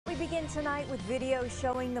begin tonight with video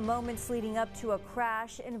showing the moments leading up to a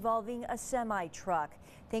crash involving a semi-truck.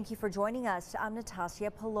 Thank you for joining us. I'm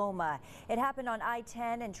Natasha Paloma. It happened on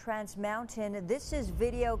I-10 and Trans Mountain. This is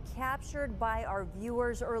video captured by our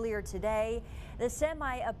viewers earlier today. The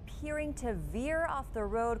semi appearing to veer off the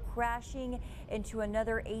road, crashing into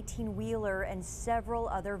another 18-wheeler and several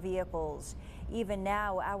other vehicles. Even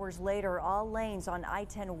now, hours later, all lanes on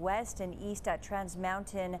I-10 west and east at Trans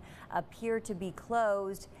Mountain appear to be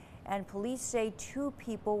closed, and police say 2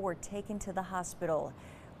 people were taken to the hospital.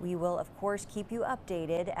 We will, of course, keep you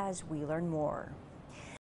updated as we learn more.